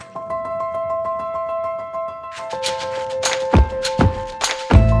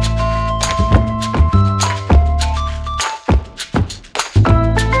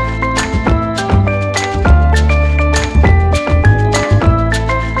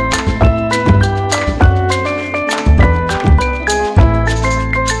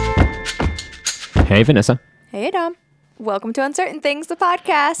Hey, Vanessa. Hey, Dom. Welcome to Uncertain Things, the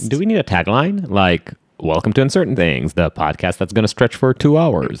podcast. Do we need a tagline? Like, welcome to Uncertain Things, the podcast that's going to stretch for 2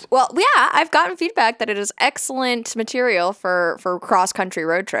 hours. Well, yeah, I've gotten feedback that it is excellent material for cross-country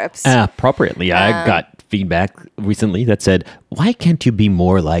road trips. Appropriately. I got feedback recently that said, why can't you be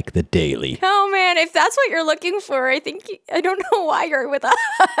more like The Daily? Oh, man, if that's what you're looking for, I don't know why you're with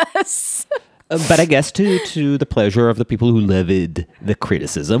us. But I guess to the pleasure of the people who levied the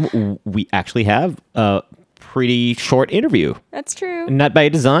criticism, we actually have a pretty short interview. That's true. Not by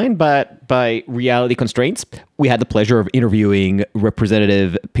design, but by reality constraints. We had the pleasure of interviewing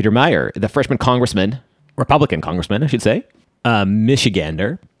Representative Peter Meijer, the freshman congressman, Republican congressman, I should say,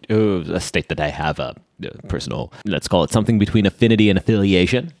 Michigander, a state that I have a personal, let's call it something between affinity and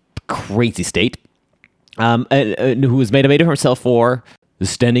affiliation. Crazy state. And who has made a name of himself for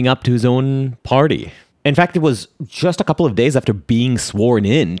standing up to his own party. In fact, it was just a couple of days after being sworn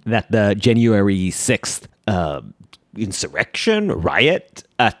in that the January 6th insurrection, riot,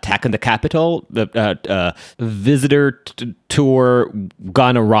 attack on the Capitol, the visitor tour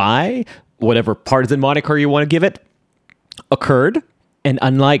gone awry, whatever partisan moniker you want to give it, occurred. And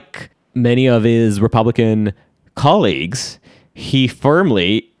unlike many of his Republican colleagues, he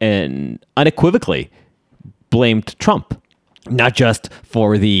firmly and unequivocally blamed Trump. Not just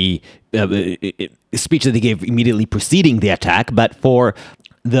for the speech that they gave immediately preceding the attack, but for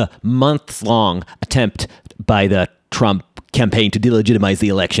the months-long attempt by the Trump campaign to delegitimize the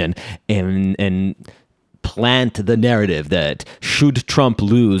election and plant the narrative that should Trump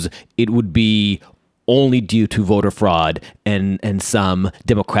lose, it would be only due to voter fraud and some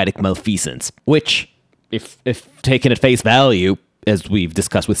democratic malfeasance, which, if taken at face value, as we've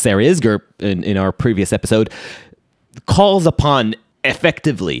discussed with Sarah Isgur in our previous episode, calls upon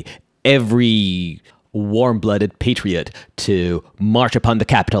effectively every warm-blooded patriot to march upon the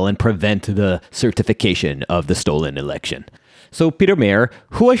Capitol and prevent the certification of the stolen election. So Peter Meijer,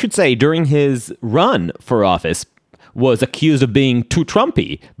 who I should say during his run for office was accused of being too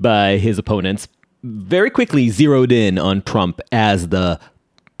Trumpy by his opponents, very quickly zeroed in on Trump as the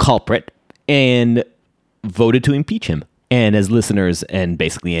culprit and voted to impeach him. And as listeners and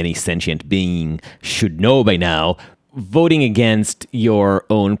basically any sentient being should know by now, voting against your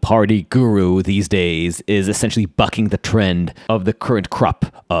own party guru these days is essentially bucking the trend of the current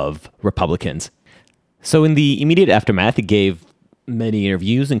crop of Republicans. So in the immediate aftermath, he gave many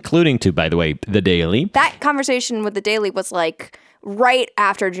interviews, including to, by the way, The Daily. That conversation with The Daily was like right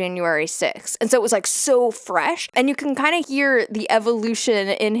after January 6th. And so it was like so fresh. And you can kind of hear the evolution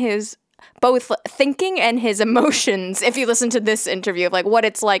in his both thinking and his emotions if you listen to this interview of like what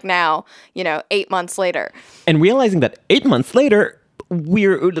it's like now, 8 months later. And realizing that 8 months later,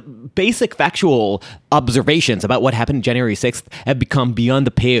 basic factual observations about what happened January 6th have become beyond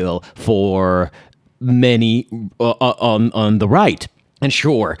the pale for many on the right. And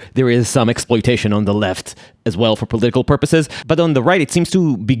sure, there is some exploitation on the left as well for political purposes. But on the right, it seems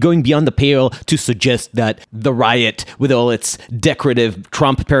to be going beyond the pale to suggest that the riot, with all its decorative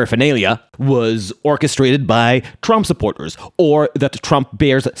Trump paraphernalia, was orchestrated by Trump supporters, or that Trump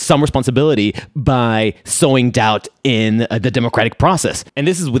bears some responsibility by sowing doubt in the democratic process. And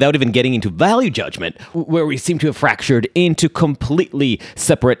this is without even getting into value judgment, where we seem to have fractured into completely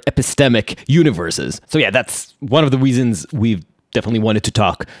separate epistemic universes. So yeah, that's one of the reasons we've definitely wanted to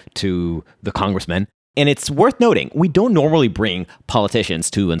talk to the congressman. And it's worth noting, we don't normally bring politicians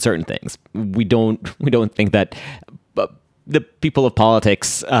to Uncertain Things. We don't think that the people of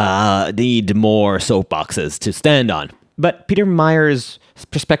politics need more soapboxes to stand on. But Peter Meijer's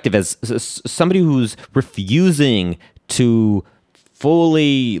perspective as somebody who's refusing to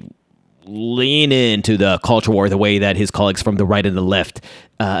fully lean into the culture war the way that his colleagues from the right and the left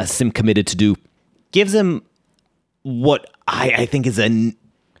seem committed to do, gives him what I think is an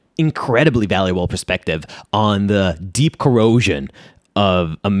incredibly valuable perspective on the deep corrosion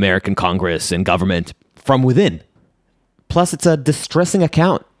of American Congress and government from within. Plus, it's a distressing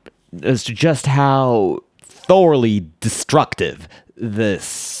account as to just how thoroughly destructive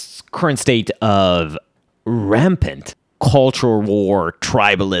this current state of rampant cultural war,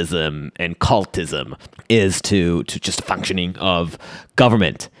 tribalism, and cultism is to just the functioning of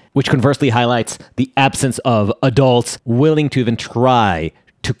government, which conversely highlights the absence of adults willing to even try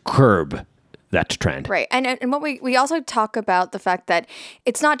to curb that trend. Right. And what we also talk about the fact that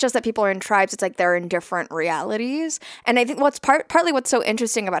it's not just that people are in tribes, it's like they're in different realities. And I think what's partly what's so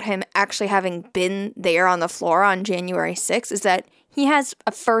interesting about him actually having been there on the floor on January 6th is that he has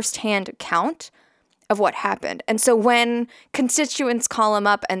a firsthand account of what happened. And so when constituents call him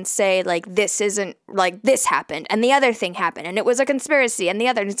up and say, like, this isn't, like, this happened and the other thing happened and it was a conspiracy and the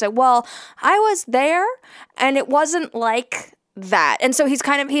other, and it's like, well, I was there and it wasn't like that. And so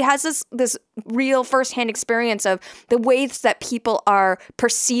he has this real firsthand experience of the ways that people are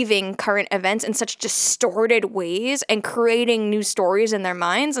perceiving current events in such distorted ways and creating new stories in their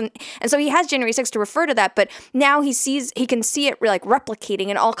minds. And so he has January 6th to refer to that, but now he can see it like replicating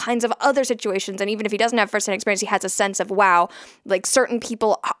in all kinds of other situations. And even if he doesn't have firsthand experience, he has a sense of, wow, like certain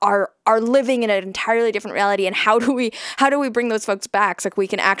people are living in an entirely different reality. And how do we bring those folks back so we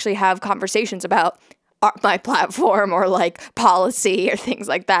can actually have conversations about my platform or like policy or things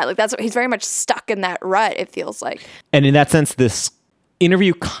like that. Like he's very much stuck in that rut, it feels like. And in that sense, this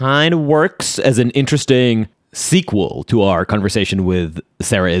interview kind of works as an interesting sequel to our conversation with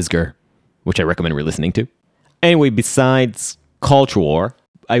Sarah Isgur, which I recommend re-listening to. Anyway, besides culture war,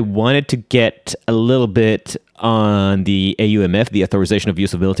 I wanted to get a little bit on the AUMF, the Authorization of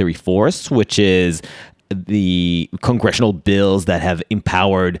Use of Military Force, which is the congressional bills that have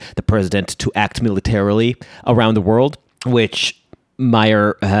empowered the president to act militarily around the world, which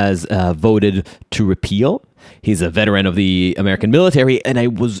Meyer has voted to repeal. He's a veteran of the American military, and I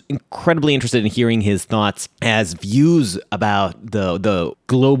was incredibly interested in hearing his thoughts as views about the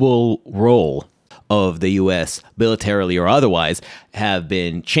global role of the U.S., militarily or otherwise, have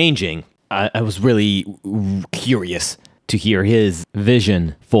been changing. I was really curious to hear his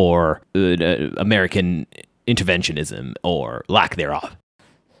vision for American interventionism or lack thereof.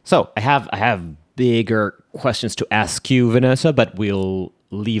 So I have bigger questions to ask you, Vanessa, but we'll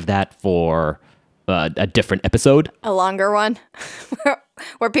leave that for a different episode. A longer one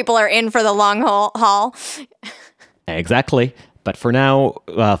where people are in for the long haul. Exactly. But for now,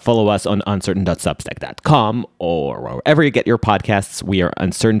 follow us on uncertain.substack.com or wherever you get your podcasts. We are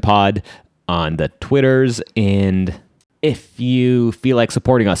UncertainPod on the Twitters, and if you feel like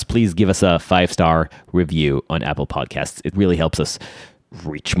supporting us, please give us a 5-star review on Apple Podcasts. It really helps us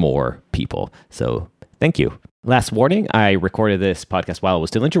reach more people. So thank you. Last warning, I recorded this podcast while I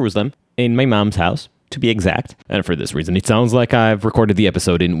was still in Jerusalem, in my mom's house, to be exact. And for this reason, it sounds like I've recorded the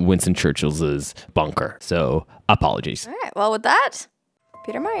episode in Winston Churchill's bunker. So apologies. All right. Well, with that,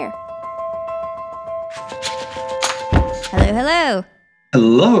 Peter Meyer. Hello.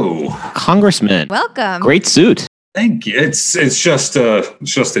 Hello. Congressman. Welcome. Great suit. Thank you. It's just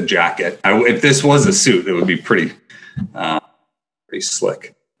a jacket. If this was a suit, it would be pretty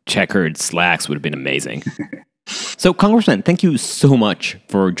slick. Checkered slacks would have been amazing. So, Congressman, thank you so much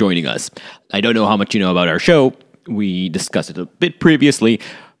for joining us. I don't know how much you know about our show. We discussed it a bit previously,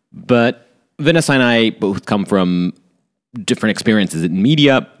 but Vanessa and I both come from different experiences in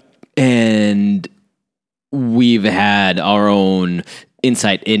media, and we've had our own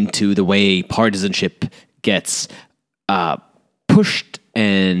insight into the way partisanship gets pushed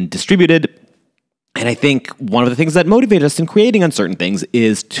and distributed. And I think one of the things that motivated us in creating Uncertain Things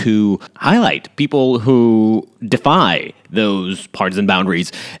is to highlight people who defy those partisan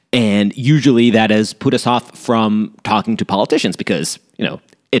boundaries. And usually that has put us off from talking to politicians because,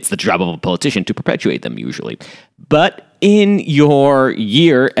 it's the job of a politician to perpetuate them usually. But in your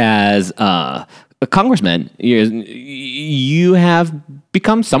year as a congressman, you have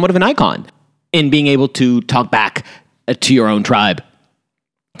become somewhat of an icon in being able to talk back to your own tribe.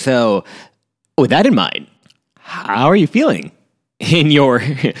 So with that in mind, how are you feeling in your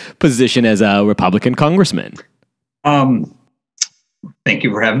position as a Republican congressman? Thank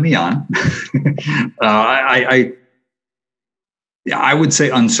you for having me on. I would say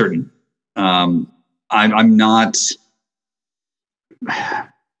uncertain. I'm not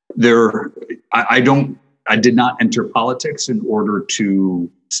there. I did not enter politics in order to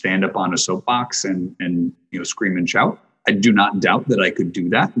stand up on a soapbox and scream and shout. I do not doubt that I could do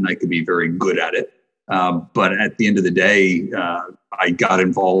that and I could be very good at it. But at the end of the day, I got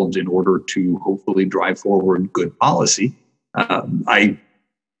involved in order to hopefully drive forward good policy. I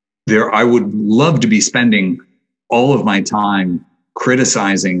would love to be spending all of my time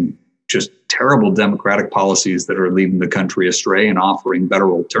criticizing just terrible democratic policies that are leading the country astray and offering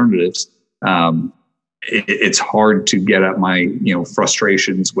better alternatives. It's hard to get at my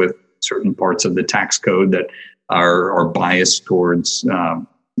frustrations with certain parts of the tax code that are biased towards.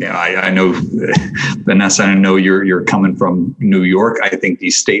 I know Vanessa. I know you're coming from New York. I think the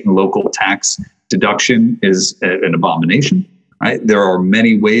state and local tax deduction is an abomination. Right? There are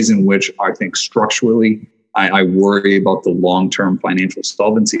many ways in which I think structurally I worry about the long-term financial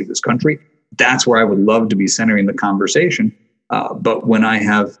solvency of this country. That's where I would love to be centering the conversation. But when I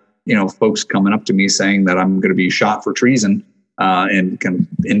have folks coming up to me saying that I'm going to be shot for treason, and kind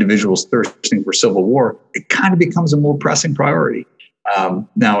of individuals thirsting for civil war, it kind of becomes a more pressing priority.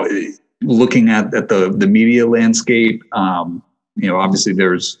 Now, looking at the media landscape, obviously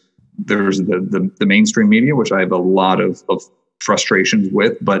there's the mainstream media, which I have a lot of frustrations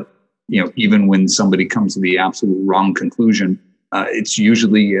with, but even when somebody comes to the absolute wrong conclusion, it's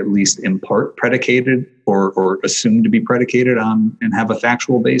usually at least in part predicated or assumed to be predicated on and have a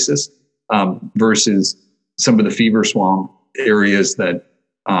factual basis, versus some of the fever swamp areas that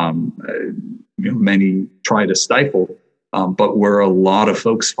many try to stifle, but where a lot of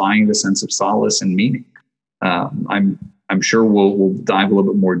folks find a sense of solace and meaning. I'm sure we'll dive a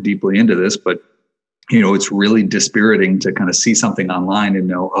little bit more deeply into this, but it's really dispiriting to kind of see something online and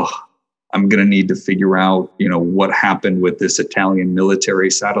know, I'm going to need to figure out, what happened with this Italian military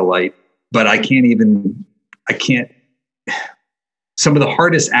satellite. But I can't. Some of the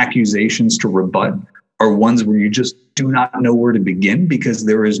hardest accusations to rebut are ones where you just do not know where to begin because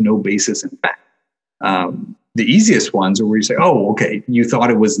there is no basis in fact. The easiest ones are where you say, okay, you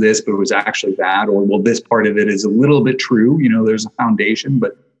thought it was this, but it was actually that, or well, this part of it is a little bit true. There's a foundation,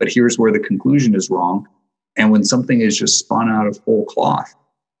 but here's where the conclusion is wrong. And when something is just spun out of whole cloth,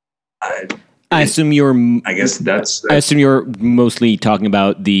 I assume you're mostly talking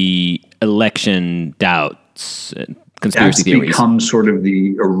about the election doubts, conspiracy theories. That's become sort of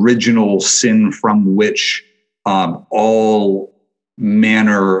the original sin from which all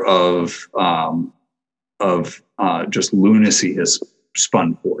manner of just lunacy has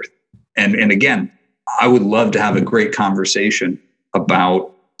spun forth. And again, I would love to have a great conversation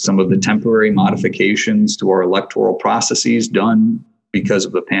about some of the temporary modifications to our electoral processes done because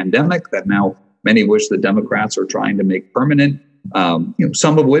of the pandemic, that now many of which the Democrats are trying to make permanent,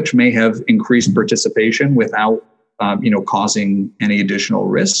 some of which may have increased participation without, causing any additional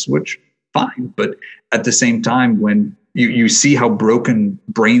risks, which fine. But at the same time, when you see how broken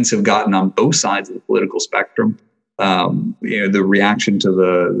brains have gotten on both sides of the political spectrum, the reaction to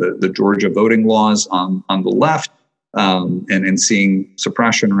the Georgia voting laws on the left, and seeing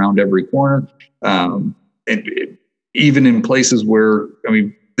suppression around every corner, even in places where,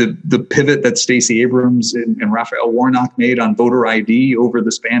 the pivot that Stacey Abrams and Raphael Warnock made on voter ID over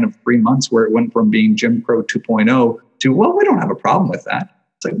the span of 3 months, where it went from being Jim Crow 2.0 to, well, we don't have a problem with that.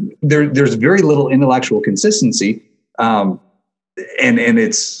 It's like there's very little intellectual consistency, and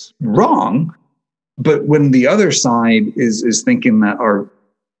it's wrong. But when the other side is thinking that our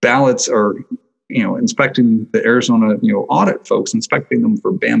ballots are, inspecting the Arizona, audit folks, inspecting them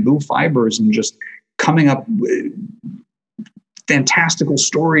for bamboo fibers and just coming up with fantastical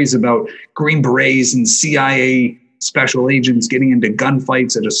stories about Green Berets and CIA special agents getting into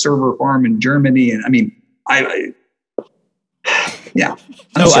gunfights at a server farm in Germany. And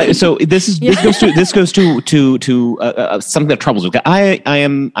So this goes to something that troubles me.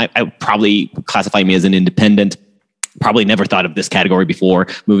 I probably classify me as an independent. Probably never thought of this category before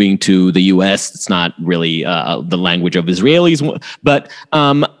moving to the U.S. It's not really the language of Israelis, but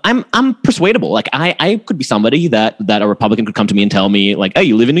I'm persuadable. Like I could be somebody that a Republican could come to me and tell me, like, hey,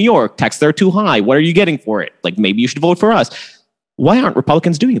 you live in New York, taxes are too high. What are you getting for it? Like, maybe you should vote for us. Why aren't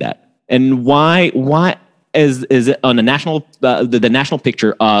Republicans doing that? And why is it on a national the national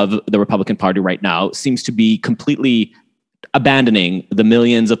picture of the Republican Party right now seems to be completely abandoning the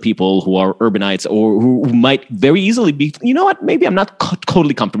millions of people who are urbanites or who might very easily be, maybe I'm not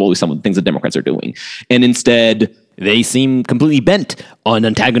totally comfortable with some of the things that Democrats are doing. And instead, they seem completely bent on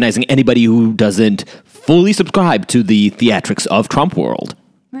antagonizing anybody who doesn't fully subscribe to the theatrics of Trump world.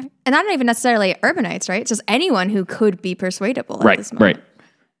 Right. And not even necessarily urbanites, right? It's just anyone who could be persuadable at this moment. Right.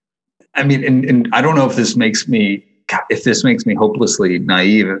 And I don't know if this makes me hopelessly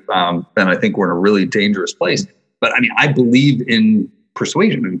naive, then I think we're in a really dangerous place. But I believe in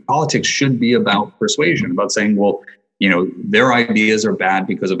persuasion. Politics should be about persuasion, about saying, well, their ideas are bad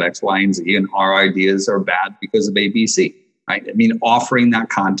because of X, Y, and Z, and our ideas are bad because of A, B, C. Right? Offering that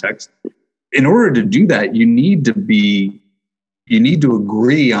context. In order to do that, you need to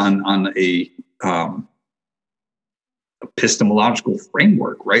agree on a epistemological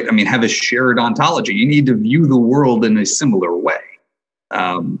framework, right? Have a shared ontology. You need to view the world in a similar way.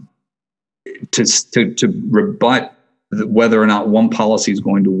 To rebut whether or not one policy is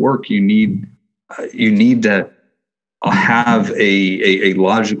going to work, you need to have a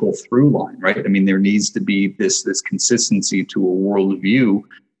logical through line, right? There needs to be this consistency to a worldview,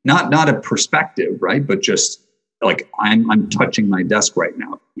 not a perspective, right? But just like I'm touching my desk right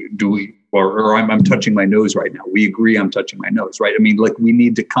now. Or I'm touching my nose right now. We agree I'm touching my nose, right? We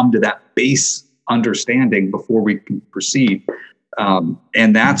need to come to that base understanding before we can proceed.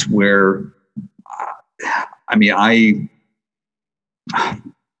 And that's where,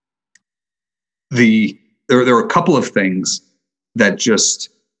 there are a couple of things that just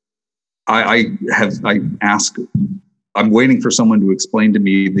I ask. I'm waiting for someone to explain to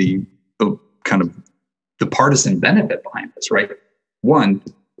me the kind of the partisan benefit behind this. Right, one,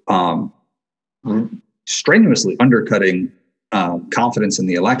 strenuously undercutting confidence in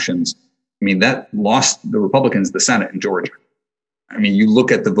the elections. I mean, that lost the Republicans the Senate in Georgia. I mean, you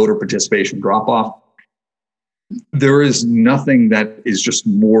look at the voter participation drop off. There is nothing that is just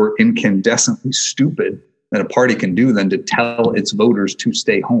more incandescently stupid that a party can do than to tell its voters to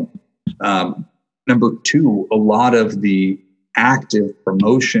stay home. Number two, a lot of the active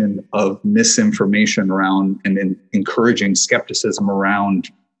promotion of misinformation around and encouraging skepticism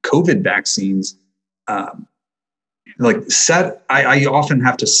around COVID vaccines. I often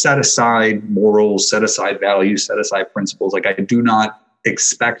have to set aside morals, set aside values, set aside principles. Like, I do not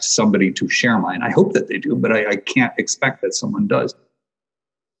expect somebody to share mine. I hope that they do, but I can't expect that someone does.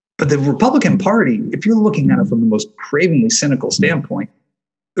 But the Republican Party, if you're looking at it from the most cravenly cynical standpoint,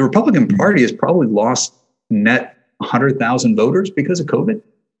 the Republican Party has probably lost net 100,000 voters because of COVID,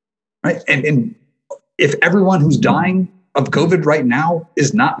 right? And if everyone who's dying of COVID right now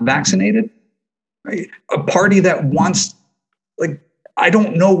is not vaccinated, right? A party that wants, I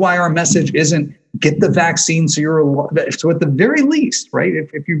don't know why our message isn't get the vaccine so at the very least, right?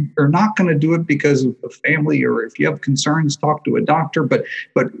 If you are not going to do it because of a family or if you have concerns, talk to a doctor. But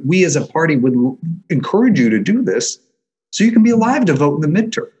we as a party would encourage you to do this so you can be alive to vote in the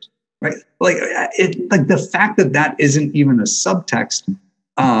midterms, right? The fact that isn't even a subtext.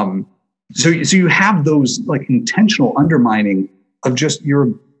 So you have those intentional undermining of just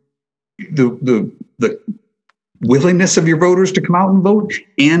the willingness of your voters to come out and vote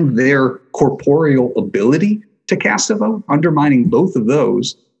and their corporeal ability to cast a vote, undermining both of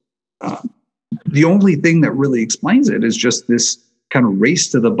those. The only thing that really explains it is just this kind of race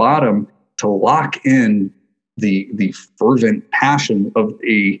to the bottom to lock in the fervent passion of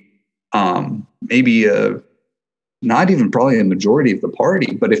not even probably a majority of the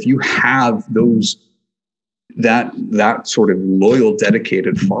party, but if you have that sort of loyal,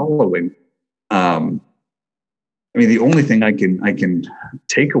 dedicated following, the only thing I can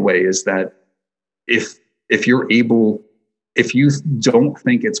take away is that if you don't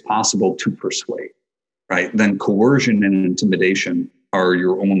think it's possible to persuade, right, then coercion and intimidation are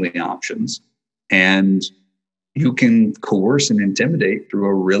your only options. And you can coerce and intimidate through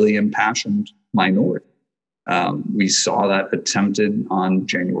a really impassioned minority. We saw that attempted on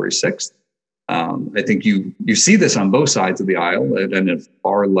January 6th. I think you see this on both sides of the aisle and in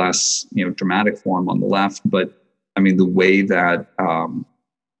far less dramatic form on the left. But the way that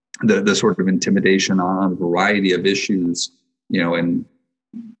the sort of intimidation on a variety of issues, and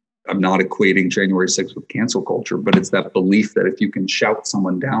I'm not equating January 6th with cancel culture, but it's that belief that if you can shout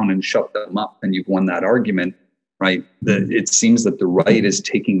someone down and shut them up, then you've won that argument, right? It seems that the right is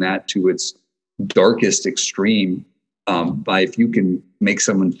taking that to its darkest extreme by if you can make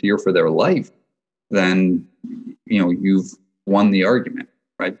someone fear for their life, then you've won the argument,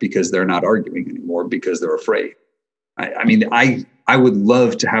 right? Because they're not arguing anymore because they're afraid. I would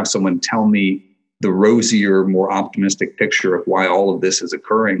love to have someone tell me the rosier, more optimistic picture of why all of this is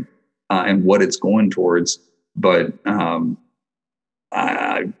occurring and what it's going towards. But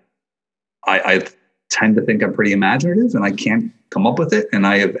I tend to think I'm pretty imaginative and I can't come up with it. And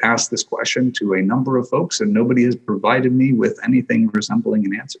I have asked this question to a number of folks and nobody has provided me with anything resembling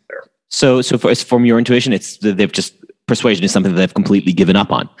an answer there. So from your intuition, it's they've just persuasion is something that they've completely given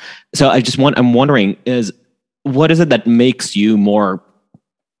up on. So I'm wondering what is it that makes you more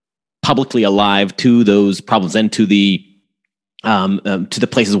publicly alive to those problems and to the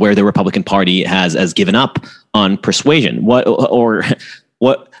places where the Republican Party has given up on persuasion? What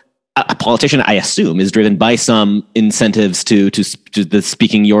a politician, I assume, is driven by some incentives to the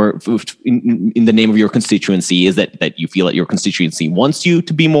speaking in the name of your constituency. Is that you feel that your constituency wants you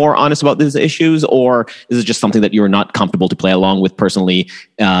to be more honest about these issues, or is it just something that you're not comfortable to play along with personally,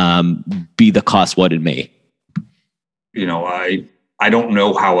 be the cost what it may? I don't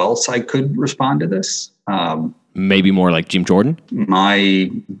know how else I could respond to this. Maybe more like Jim Jordan.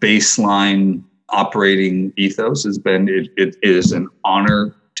 My baseline operating ethos has been it is an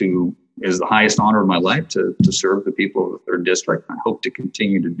honor is the highest honor of my life to serve the people of the 3rd District. I hope to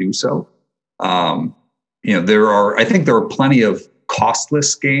continue to do so. I think there are plenty of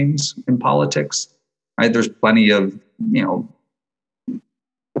costless gains in politics, right? There's plenty of,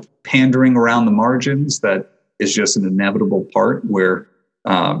 pandering around the margins that is just an inevitable part where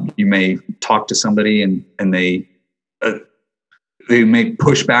you may talk to somebody and they they may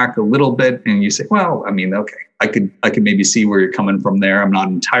push back a little bit, and you say, well, I mean, okay, I could maybe see where you're coming from there. I'm not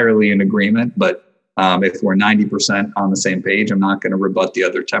entirely in agreement, but if we're 90% on the same page, I'm not going to rebut the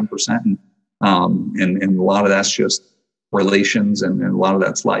other 10%. And a lot of that's just relations, and a lot of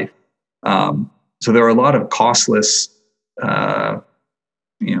that's life. So there are a lot of costless,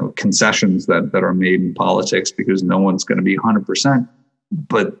 concessions that are made in politics because no one's going to be 100%.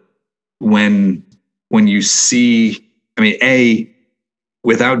 But when you see, I mean,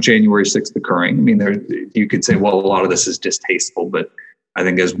 without January 6th occurring, I mean, you could say, well, a lot of this is distasteful, but I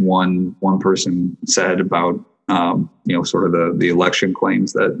think as one person said about, sort of the election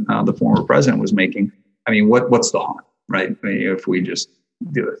claims that the former president was making, I mean, what's the harm, right? I mean, if we just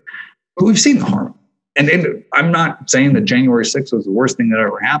do it, but we've seen the harm. And I'm not saying that January 6th was the worst thing that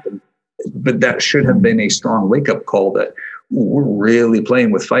ever happened, but that should have been a strong wake-up call that we're really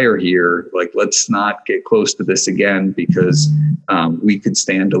playing with fire here. Like, let's not get close to this again, because we could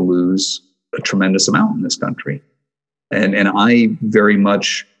stand to lose a tremendous amount in this country. And I very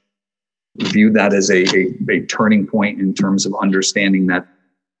much view that as a turning point in terms of understanding that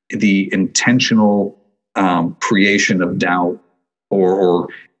the intentional creation of doubt or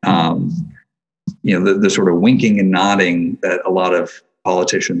the sort of winking and nodding that a lot of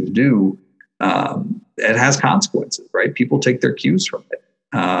politicians do, it has consequences, right? People take their cues from it.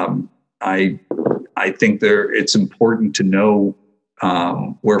 I think it's important to know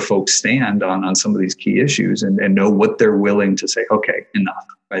where folks stand on some of these key issues and know what they're willing to say. Okay, enough.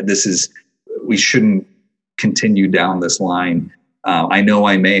 Right? We shouldn't continue down this line. I know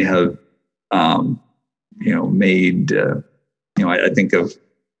I may have, made. I think of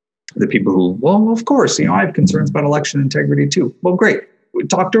the people who, well, of course, I have concerns about election integrity too. Well, great. We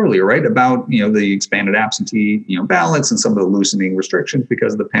talked earlier, right, about the expanded absentee ballots and some of the loosening restrictions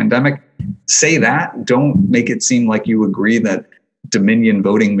because of the pandemic. Say that. Don't make it seem like you agree that Dominion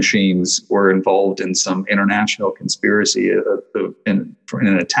voting machines were involved in some international conspiracy in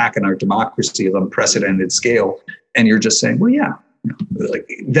an attack on our democracy of unprecedented scale, and you're just saying, well, yeah, like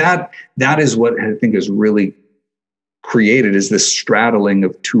that. That is what I think is really created, is this straddling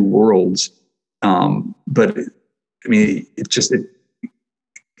of two worlds. But I mean,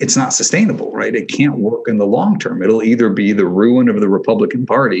 it's not sustainable, right? It can't work in the long term. It'll either be the ruin of the Republican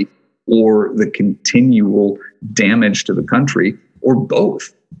Party or the continual damage to the country, or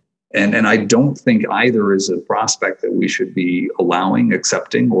both. And I don't think either is a prospect that we should be allowing,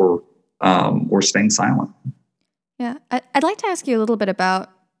 accepting, or staying silent. Yeah, I'd like to ask you a little bit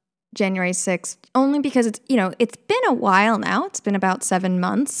about January 6th, only because it's been a while now. It's been about 7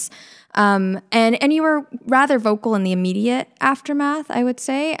 months. And you were rather vocal in the immediate aftermath, I would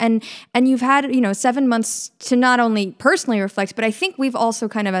say. And you've had, 7 months to not only personally reflect, but I think we've also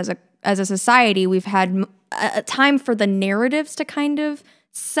kind of as a society, we've had a time for the narratives to kind of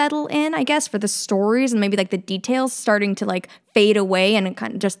settle in, I guess, for the stories and maybe like the details starting to like fade away and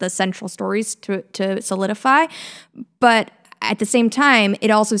kind of just the central stories to solidify. But at the same time,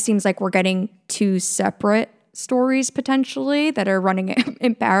 it also seems like we're getting two separate stories potentially that are running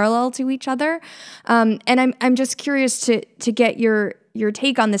in parallel to each other. And I'm just curious to get your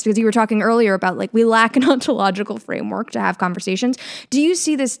take on this, because you were talking earlier about like we lack an ontological framework to have conversations. Do you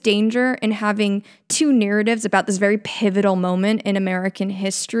see this danger in having two narratives about this very pivotal moment in American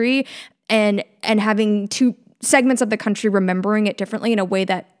history and having two segments of the country remembering it differently in a way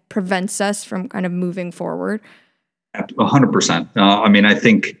that prevents us from kind of moving forward? 100%. I mean, I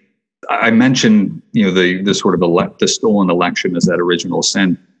think I mentioned, the sort of the stolen election as that original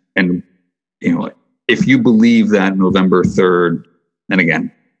sin. And, if you believe that November 3rd, and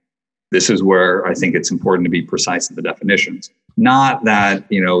again, this is where I think it's important to be precise in the definitions. Not that,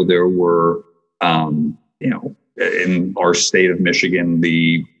 there were, in our state of Michigan,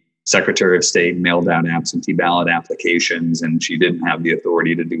 the Secretary of State mailed out absentee ballot applications and she didn't have the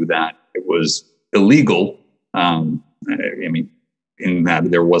authority to do that. It was illegal. I mean, in that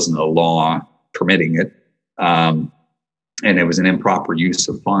there wasn't a law permitting it. And it was an improper use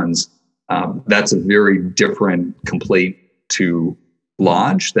of funds. That's a very different complaint to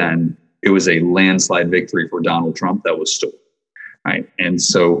lodge than it was a landslide victory for Donald Trump that was stolen, right? And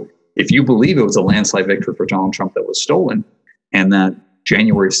so if you believe it was a landslide victory for Donald Trump that was stolen, and that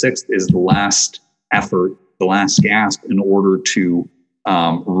January 6th is the last effort, the last gasp in order to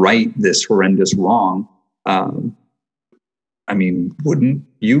right this horrendous wrong, I mean, wouldn't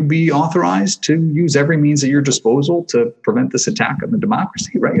you be authorized to use every means at your disposal to prevent this attack on the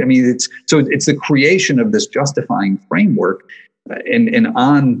democracy, right? I mean, it's the creation of this justifying framework. And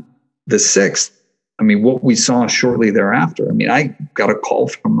on the 6th, I mean, what we saw shortly thereafter, I mean, I got a call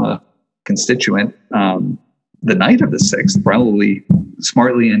from a constituent the night of the 6th, probably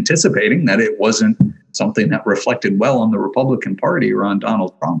smartly anticipating that it wasn't something that reflected well on the Republican Party or on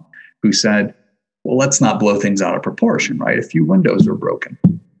Donald Trump, who said, well, let's not blow things out of proportion, right? A few windows were broken.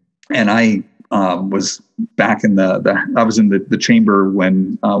 And I was back in I was in the chamber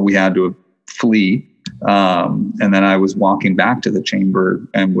when we had to flee. And then I was walking back to the chamber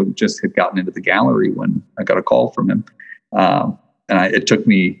and had gotten into the gallery when I got a call from him. It took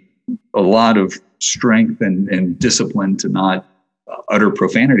me a lot of strength and discipline to not utter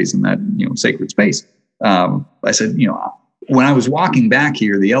profanities in that, sacred space. I said, when I was walking back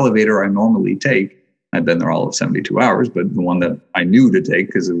here, the elevator I normally take, I'd been there all of 72 hours, but the one that I knew to take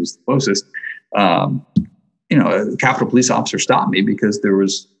because it was the closest, a Capitol Police officer stopped me because they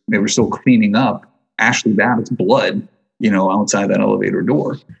were still cleaning up Ashley Babbitt's blood, outside that elevator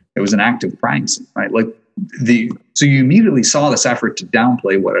door. It was an act of crime scene, right? So you immediately saw this effort to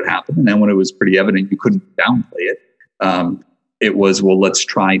downplay what had happened. And then when it was pretty evident you couldn't downplay it, it was, well, let's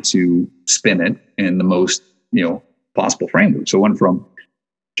try to spin it in the most, possible framework. So it went from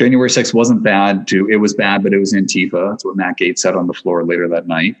January 6th wasn't bad to it was bad, but it was Antifa. That's what Matt Gaetz said on the floor later that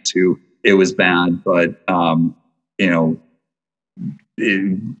night, to it was bad, but,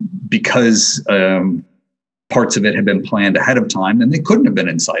 because parts of it had been planned ahead of time, and they couldn't have been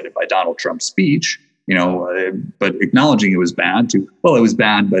incited by Donald Trump's speech, but acknowledging it was bad to, well, it was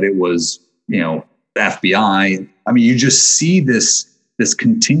bad, but it was, the FBI. I mean, you just see this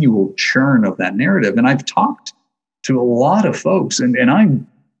continual churn of that narrative. And I've talked to a lot of folks, and I'm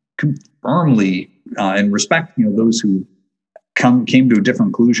firmly and respect, those who came to a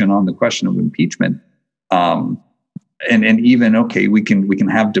different conclusion on the question of impeachment. And even, okay, we can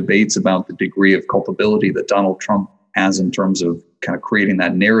have debates about the degree of culpability that Donald Trump has in terms of kind of creating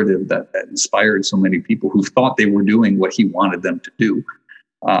that narrative that inspired so many people who thought they were doing what he wanted them to do.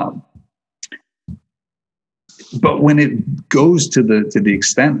 But when it goes to the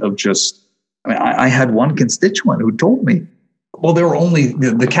extent of just, I had one constituent who told me, well, there were only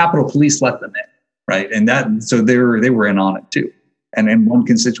the Capitol Police let them in, right? And so they were in on it too. And then one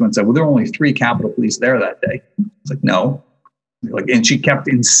constituent said, well, there were only 3 Capitol Police there that day. I was like, no. And she kept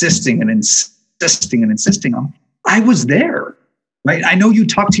insisting on I was there, right? I know you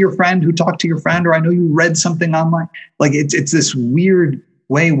talked to your friend who talked to your friend, or I know you read something online. It's this weird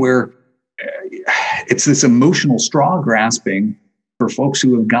way where it's this emotional straw grasping for folks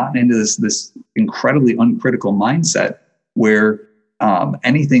who have gotten into this incredibly uncritical mindset where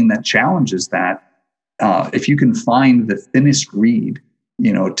anything that challenges that, if you can find the thinnest reed,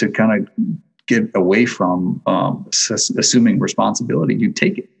 to kind of get away from assuming responsibility, you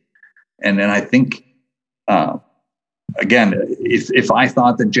take it. And then I think, again, if I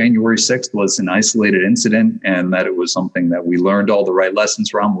thought that January 6th was an isolated incident and that it was something that we learned all the right lessons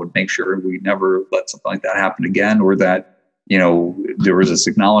from, would make sure we never let something like that happen again, or that, there was this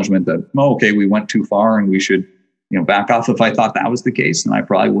acknowledgement that, okay, we went too far and we should, back off. If I thought that was the case, then I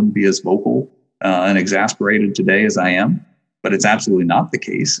probably wouldn't be as vocal and exasperated today as I am. But it's absolutely not the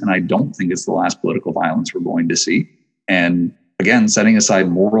case. And I don't think it's the last political violence we're going to see. And again, setting aside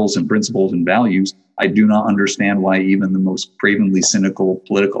morals and principles and values, I do not understand why even the most cravenly cynical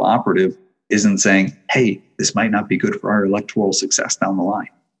political operative isn't saying, hey, this might not be good for our electoral success down the line.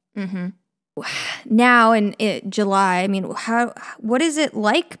 Mm-hmm. Now in July, what is it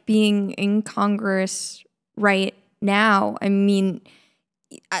like being in Congress right now?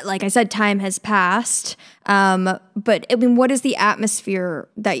 Like I said, time has passed. But what is the atmosphere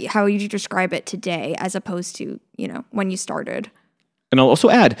how would you describe it today as opposed to, when you started? And I'll also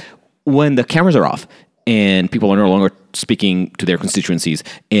add, when the cameras are off and people are no longer speaking to their constituencies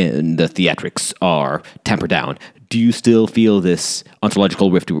and the theatrics are tempered down, do you still feel this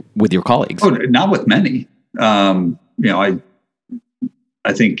ontological rift with your colleagues? Oh, not with many. I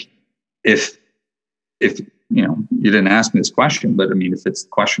think if you didn't ask me this question, but if it's the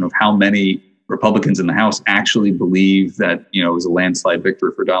question of how many Republicans in the House actually believe that, it was a landslide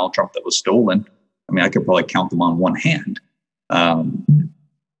victory for Donald Trump that was stolen, I could probably count them on one hand.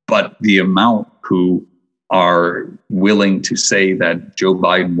 But the amount who are willing to say that Joe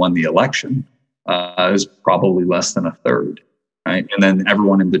Biden won the election is probably less than a third, right? And then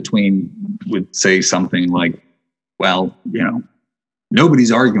everyone in between would say something like, well,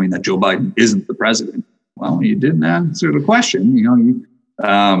 nobody's arguing that Joe Biden isn't the president. Well, you didn't answer the question.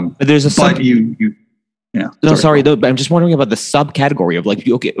 There's a yeah. No, sorry, though, but I'm just wondering about the subcategory of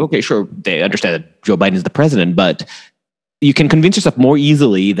okay, sure, they understand that Joe Biden is the president, but you can convince yourself more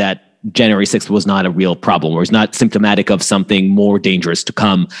easily that January 6th was not a real problem, or is not symptomatic of something more dangerous to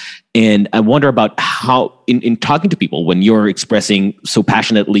come. And I wonder about how, in talking to people, when you're expressing so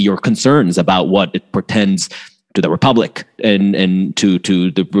passionately your concerns about what it portends the Republic and to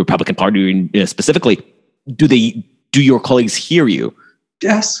the Republican Party specifically. Do your colleagues hear you?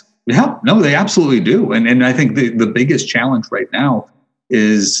 Yes. Yeah. No, they absolutely do. And I think the biggest challenge right now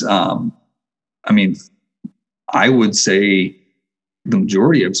is, I would say the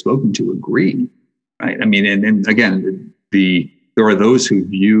majority I've spoken to agree, right? I mean, and again, there are those who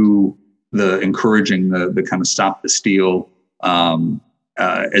view the encouraging the kind of stop the steal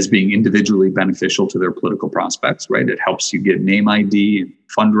as being individually beneficial to their political prospects, right? It helps you get name ID and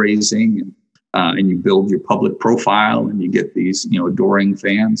fundraising, and you build your public profile, and you get these, adoring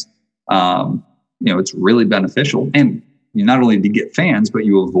fans. It's really beneficial, and you not only do you get fans, but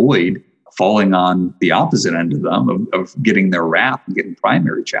you avoid falling on the opposite end of them of getting their wrath and getting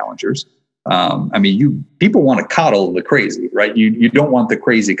primary challengers. People want to coddle the crazy, right? You don't want the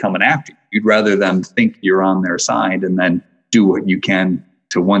crazy coming after you. You'd rather them think you're on their side and then do what you can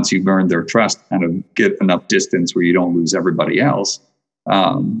to, once you've earned their trust, kind of get enough distance where you don't lose everybody else.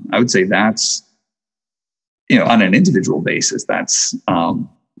 I would say that's, on an individual basis, that's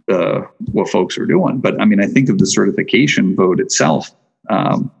what folks are doing. But I think of the certification vote itself.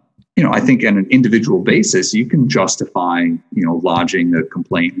 I think on an individual basis, you can justify, lodging a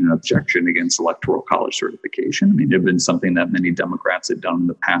complaint and an objection against Electoral College certification. It had been something that many Democrats had done in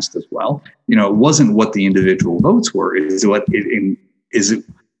the past as well. It wasn't what the individual votes were; is what it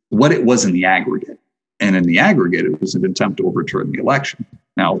was in the aggregate. And in the aggregate, it was an attempt to overturn the election.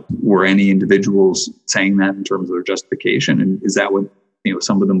 Now, were any individuals saying that in terms of their justification? And is that what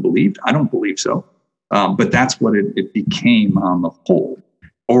some of them believed? I don't believe so. But that's what it became on the whole.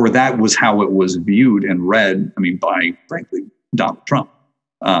 Or that was how it was viewed and read, by, frankly, Donald Trump,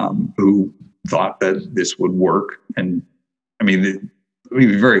 who thought that this would work. And let me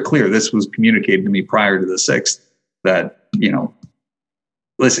be very clear, this was communicated to me prior to the 6th that,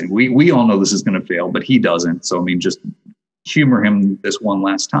 listen, we all know this is going to fail, but he doesn't. So, just humor him this one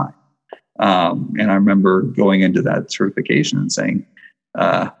last time. And I remember going into that certification and saying,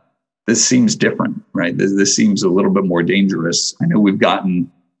 this seems different, right? This seems a little bit more dangerous. I know we've gotten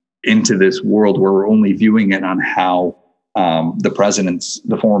into this world where we're only viewing it on how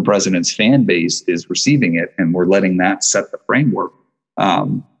the former president's fan base is receiving it, and we're letting that set the framework.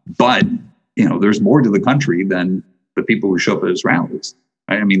 But there's more to the country than the people who show up at his rallies.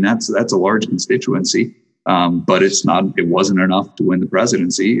 Right? That's a large constituency, but it wasn't enough to win the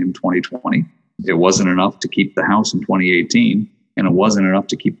presidency in 2020. It wasn't enough to keep the House in 2018, and it wasn't enough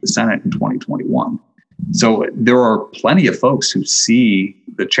to keep the Senate in 2021. So there are plenty of folks who see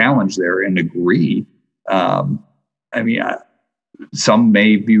the challenge there and agree. Some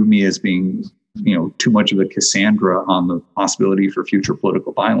may view me as being, too much of a Cassandra on the possibility for future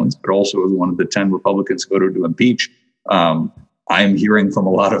political violence, but also as one of the 10 Republicans voted to impeach. I'm hearing from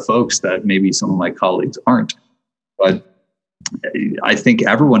a lot of folks that maybe some of my colleagues aren't. But I think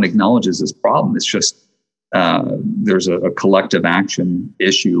everyone acknowledges this problem. It's just there's a collective action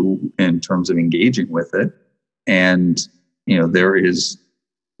issue in terms of engaging with it. And, there is,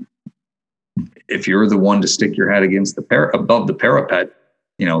 if you're the one to stick your head against above the parapet,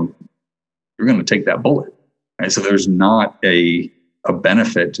 you're going to take that bullet. Right? So there's not a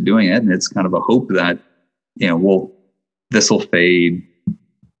benefit to doing it. And it's kind of a hope that, this will fade.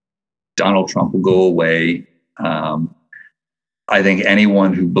 Donald Trump will go away. I think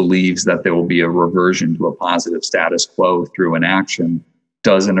anyone who believes that there will be a reversion to a positive status quo through inaction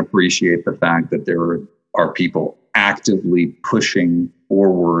doesn't appreciate the fact that there are people actively pushing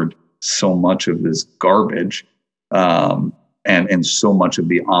forward so much of this garbage, and so much of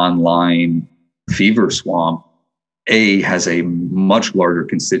the online fever swamp, has a much larger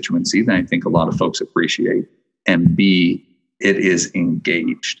constituency than I think a lot of folks appreciate, and B, it is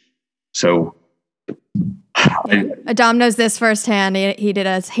engaged. So Dom knows this firsthand. He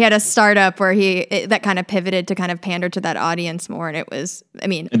had a startup where that kind of pivoted to kind of pander to that audience more, and it was,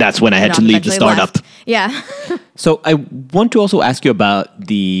 that's when I had to leave the startup. Left. Yeah. So I want to also ask you about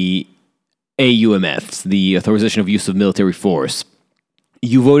the AUMFs, the Authorization of Use of Military Force.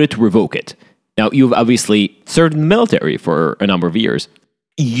 You voted to revoke it. Now, you've obviously served in the military for a number of years.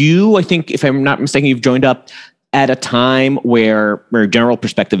 I think, if I'm not mistaken, you've joined up at a time where general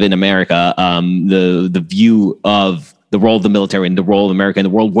perspective in America, the view of the role of the military and the role of America in the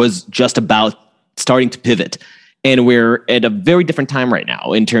world was just about starting to pivot. And we're at a very different time right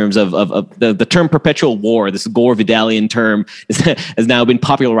now in terms of the term perpetual war. This Gore Vidalian term has now been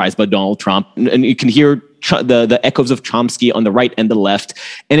popularized by Donald Trump. And you can hear the echoes of Chomsky on the right and the left.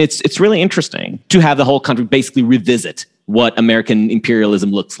 And it's really interesting to have the whole country basically revisit what American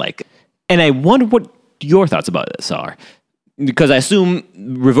imperialism looks like. And I wonder what your thoughts about this are. Because I assume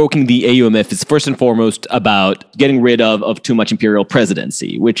revoking the AUMF is first and foremost about getting rid of too much imperial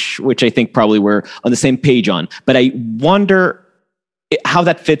presidency, which I think probably we're on the same page on. But I wonder how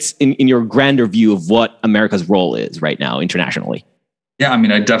that fits in your grander view of what America's role is right now internationally. Yeah, I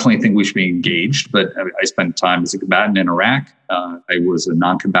mean, I definitely think we should be engaged, but I spent time as a combatant in Iraq. I was a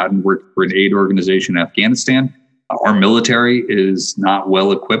non-combatant working for an aid organization in Afghanistan. Our military is not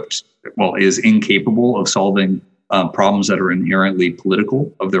well equipped, is incapable of solving problems that are inherently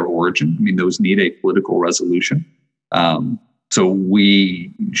political of their origin. I mean, those need a political resolution. So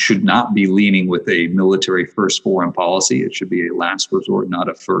we should not be leaning with a military first foreign policy. It should be a last resort, not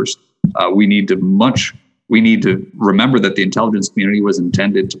a first. We need to remember that the intelligence community was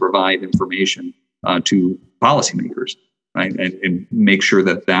intended to provide information to policymakers, right? And make sure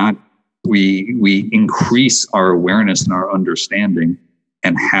that we increase our awareness and our understanding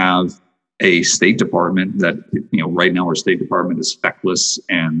and have a State Department that, right now our State Department is feckless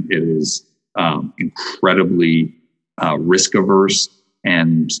and it is incredibly risk averse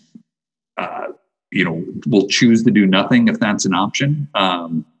and, will choose to do nothing if that's an option.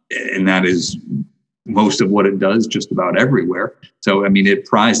 And that is most of what it does just about everywhere. So, I mean, it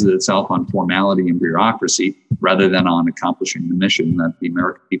prizes itself on formality and bureaucracy rather than on accomplishing the mission that the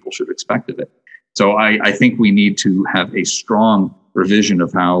American people should expect of it. So I think we need to have a strong revision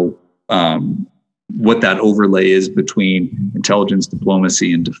of how what that overlay is between intelligence,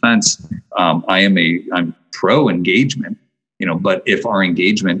 diplomacy, and defense. I'm pro engagement, but if our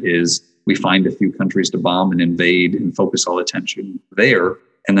engagement is we find a few countries to bomb and invade and focus all attention there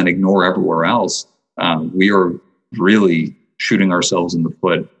and then ignore everywhere else, we are really shooting ourselves in the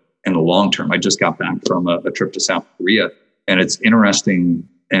foot in the long term. I just got back from a trip to South Korea, and it's interesting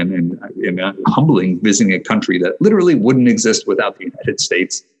and humbling visiting a country that literally wouldn't exist without the United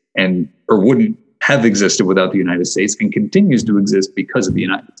States or wouldn't have existed without the United States and continues to exist because of the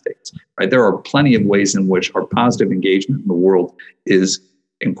United States, right? There are plenty of ways in which our positive engagement in the world is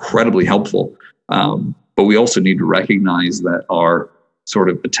incredibly helpful. But we also need to recognize that our sort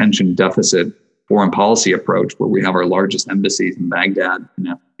of attention deficit foreign policy approach, where we have our largest embassies in Baghdad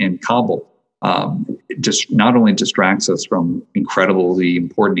and Kabul, it just not only distracts us from incredibly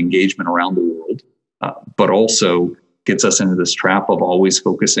important engagement around the world, but also gets us into this trap of always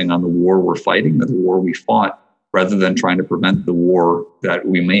focusing on the war we're fighting, or the war we fought, rather than trying to prevent the war that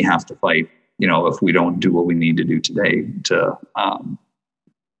we may have to fight, if we don't do what we need to do today. So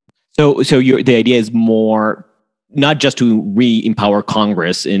the idea is more not just to re-empower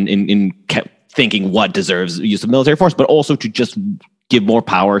Congress in thinking what deserves use of military force, but also to just give more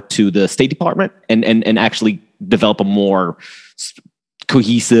power to the State Department and actually develop a more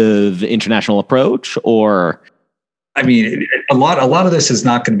cohesive international approach. Or, I mean, a lot of this is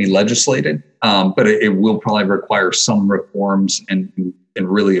not going to be legislated, but it will probably require some reforms and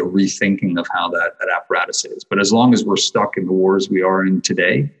really a rethinking of how that apparatus is. But as long as we're stuck in the wars we are in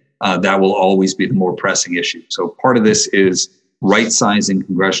today, that will always be the more pressing issue. So part of this is right-sizing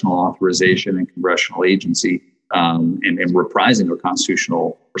congressional authorization and congressional agency and reprising our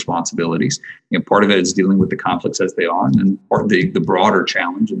constitutional responsibilities. Part of it is dealing with the conflicts as they are. And then part of the broader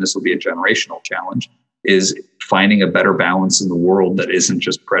challenge, and this will be a generational challenge, is finding a better balance in the world that isn't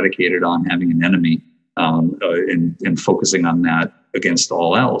just predicated on having an enemy and focusing on that against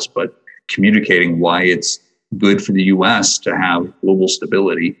all else, but communicating why it's good for the U.S. to have global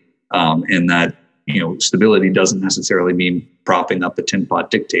stability, and that stability doesn't necessarily mean propping up a tin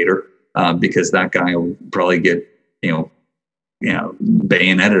pot dictator, because that guy will probably get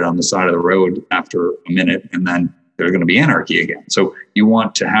bayoneted on the side of the road after a minute, and then there's going to be anarchy again. So you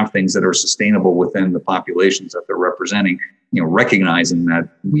want to have things that are sustainable within the populations that they're representing, recognizing that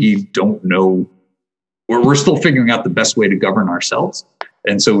we don't know, we're still figuring out the best way to govern ourselves.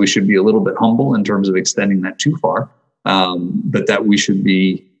 And so we should be a little bit humble in terms of extending that too far, but that we should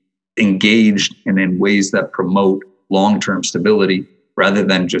be engaged and in ways that promote long-term stability rather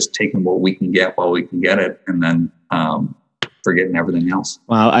than just taking what we can get while we can get it and then forgetting everything else.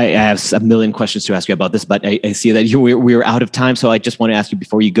 Well, I have a million questions to ask you about this, but I see that we're out of time. So I just want to ask you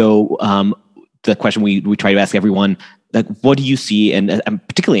before you go, the question we try to ask everyone, like, what do you see? And I'm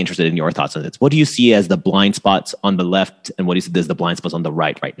particularly interested in your thoughts on this. What do you see as the blind spots on the left, and what do you see as the blind spots on the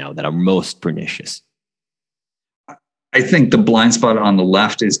right now that are most pernicious? I think the blind spot on the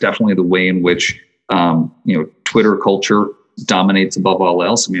left is definitely the way in which Twitter culture dominates above all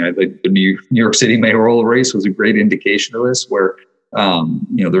else. I mean, the New York City mayoral race was a great indication of this, where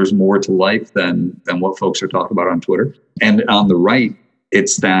there's more to life than what folks are talking about on Twitter. And on the right,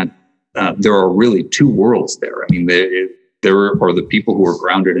 it's that there are really two worlds there. I mean, there are the people who are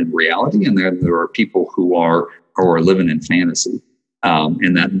grounded in reality, and then there are people who are or living in fantasy,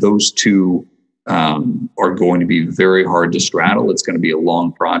 and that those two are going to be very hard to straddle. It's going to be a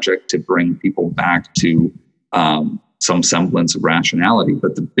long project to bring people back to some semblance of rationality.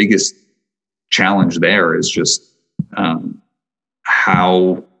 But the biggest challenge there is just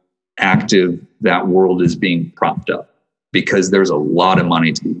how active that world is being propped up, because there's a lot of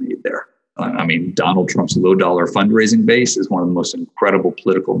money to be made there. I mean, Donald Trump's low dollar fundraising base is one of the most incredible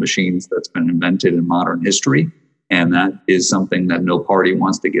political machines that's been invented in modern history. And that is something that no party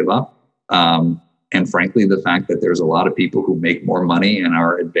wants to give up. And frankly, the fact that there's a lot of people who make more money and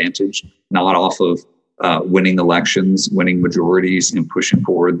are advantaged, not off of winning elections, winning majorities, and pushing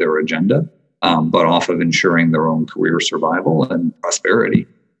forward their agenda, but off of ensuring their own career survival and prosperity.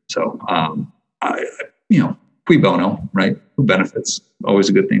 So, cui bono, right? Who benefits? Always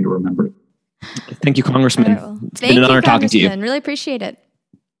a good thing to remember. Thank you, Congressman. It's been an honor talking to you. Really appreciate it.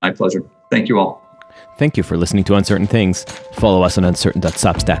 My pleasure. Thank you all. Thank you for listening to Uncertain Things. Follow us on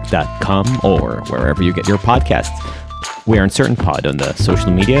uncertain.substack.com or wherever you get your podcasts. We are Uncertain Pod on the social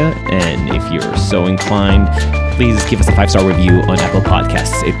media, and if you're so inclined, please give us a 5-star review on Apple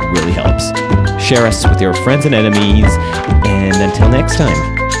Podcasts. It really helps. Share us with your friends and enemies, and until next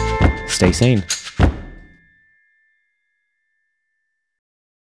time, stay sane.